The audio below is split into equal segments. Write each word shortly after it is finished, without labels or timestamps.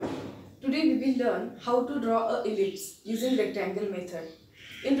Today we will learn how to draw a ellipse using rectangle method.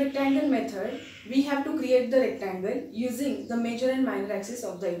 In rectangle method, we have to create the rectangle using the major and minor axis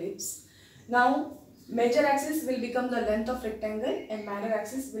of the ellipse. Now, major axis will become the length of rectangle and minor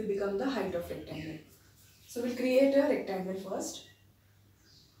axis will become the height of rectangle. So, we'll create a rectangle first.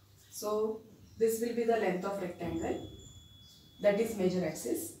 So, this will be the length of rectangle, that is major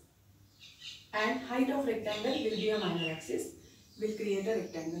axis, and height of rectangle will be a minor axis. We'll create a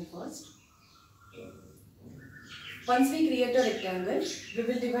rectangle first. Once we create a rectangle, we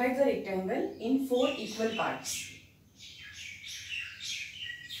will divide the rectangle in 4 equal parts.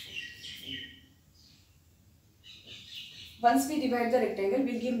 Once we divide the rectangle,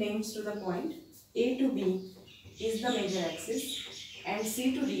 we will give names to the point. A to B is the major axis and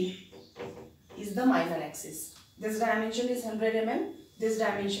C to D is the minor axis. This dimension is 100 mm, this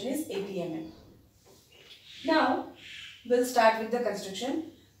dimension is 80 mm. Now, we'll start with the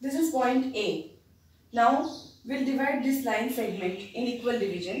construction. This is point A. Now, we'll divide this line segment in equal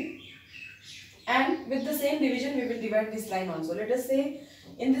division, and with the same division we will divide this line also. Let us say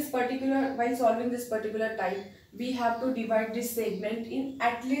in this particular, while solving this particular type, we have to divide this segment in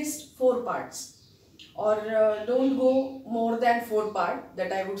at least 4 parts, or don't go more than 4 parts,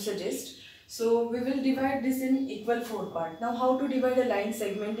 that I would suggest. So we will divide this in equal 4 parts. Now how to divide a line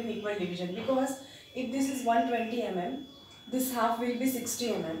segment in equal division? Because if this is 120 mm, this half will be 60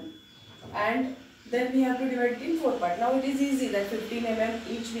 mm, and then we have to divide it in 4 parts. Now it is easy that 15 mm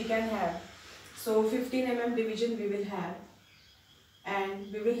each we can have. So 15 mm division we will have,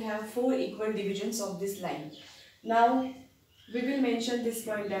 and we will have 4 equal divisions of this line. Now we will mention this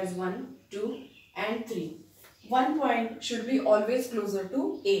point as 1, 2 and 3. One point should be always closer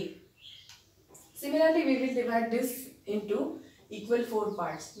to A. Similarly, we will divide this into equal 4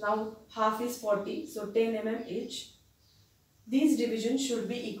 parts. Now half is 40, so 10 mm each. These divisions should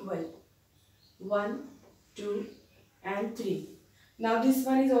be equal. 1, 2 and 3. Now this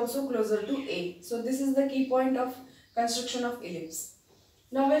one is also closer to A. So this is the key point of construction of ellipse.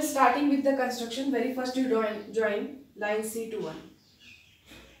 Now we are starting with the construction. Very first you join line C to 1.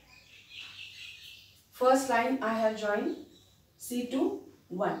 First line I have joined C to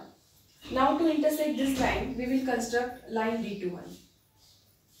 1. Now to intersect this line, we will construct line D to 1.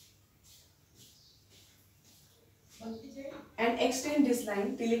 And extend this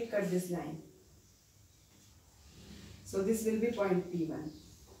line till it cut this line. So this will be point P1.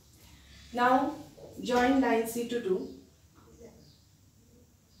 Now join line C to 2.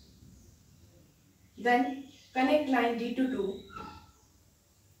 Then connect line D to 2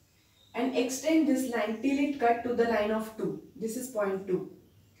 and extend this line till it cut to the line of 2. This is point 2.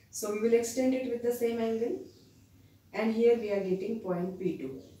 So we will extend it with the same angle, and here we are getting point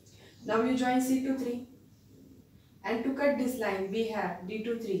P2. Now you join C to 3, and to cut this line we have D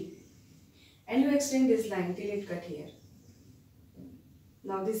to 3, and you extend this line till it cut here.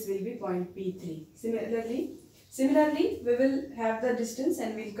 Now this will be point P3. Similarly, we will have the distance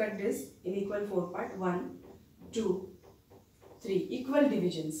and we will cut this in equal 4 parts. 1, 2, 3. Equal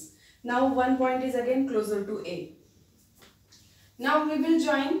divisions. Now one point is again closer to A. Now we will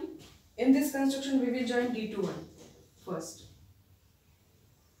join, in this construction we will join D to 1 first.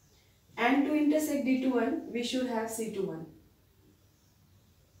 And to intersect D to 1, we should have C to 1.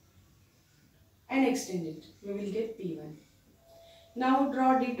 And extend it. We will get P1. Now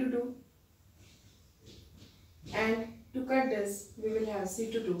draw D to 2. And to cut this, we will have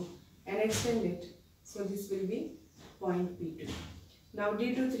C to 2 and extend it. So this will be point P2. Now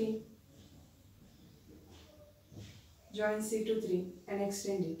D to 3. Join C to 3 and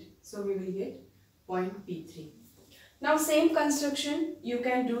extend it. So we will get point P3. Now same construction you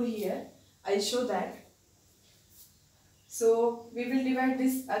can do here. I'll show that. So we will divide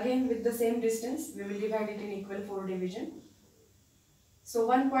this again with the same distance. We will divide it in equal 4 division. So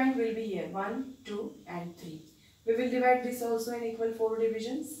one point will be here, 1, 2 and 3. We will divide this also in equal 4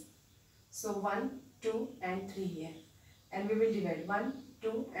 divisions. So 1, 2 and 3 here. And we will divide 1,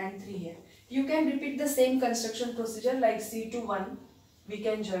 2 and 3 here. You can repeat the same construction procedure like C to 1 we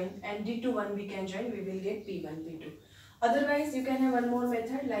can join and D to 1 we can join. We will get P1, P2. Otherwise you can have one more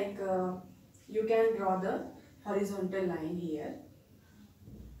method, like you can draw the horizontal line here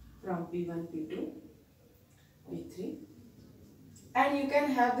from P1, P2, P3. And you can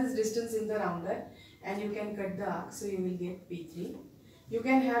have this distance in the rounder and you can cut the arc, so you will get P3. You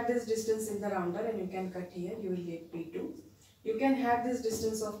can have this distance in the rounder and you can cut here, you will get P2. You can have this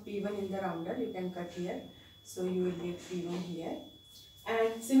distance of P1 in the rounder, you can cut here, so you will get P1 here.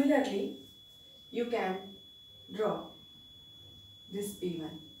 And similarly, you can draw this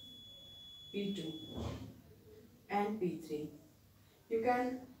P1, P2 and P3. You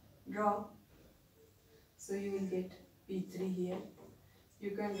can Draw. So you will get P3 here.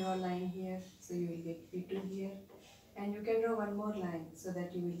 You can draw a line here, so you will get P2 here. And you can draw one more line so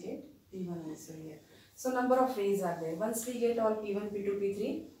that you will get P1 also here. So number of ways are there. Once we get all P1, P2,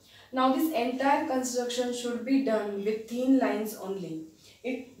 P3, now this entire construction should be done with thin lines only.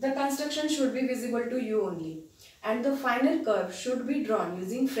 The construction should be visible to you only. And the final curve should be drawn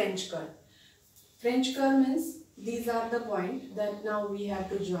using French curve. French curve means these are the points that now we have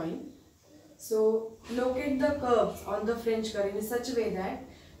to join. So locate the curves on the French curve in such a way that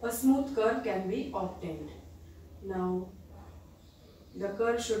a smooth curve can be obtained. Now the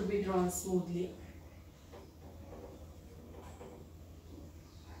curve should be drawn smoothly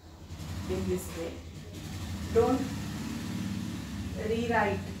in this way. Don't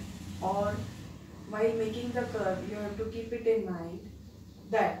rewrite, or while making the curve you have to keep it in mind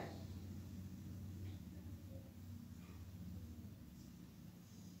that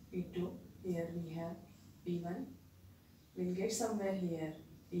P2, here we have P1, we'll get somewhere here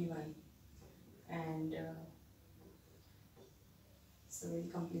P1, and so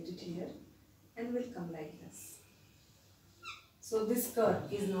we'll complete it here and we'll come like this. So this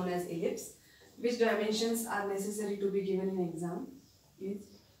curve is known as ellipse. Which dimensions are necessary to be given in exam is,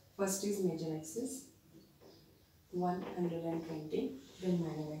 first is major axis 120, then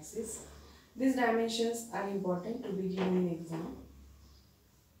minor axis. These dimensions are important to be given in exam.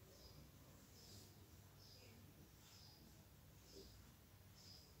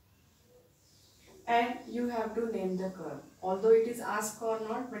 And you have to name the curve. Although it is asked or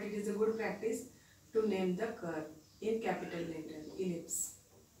not, but it is a good practice to name the curve in capital letter, ellipse.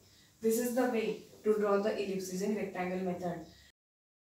 This is the way to draw the ellipse using rectangle method.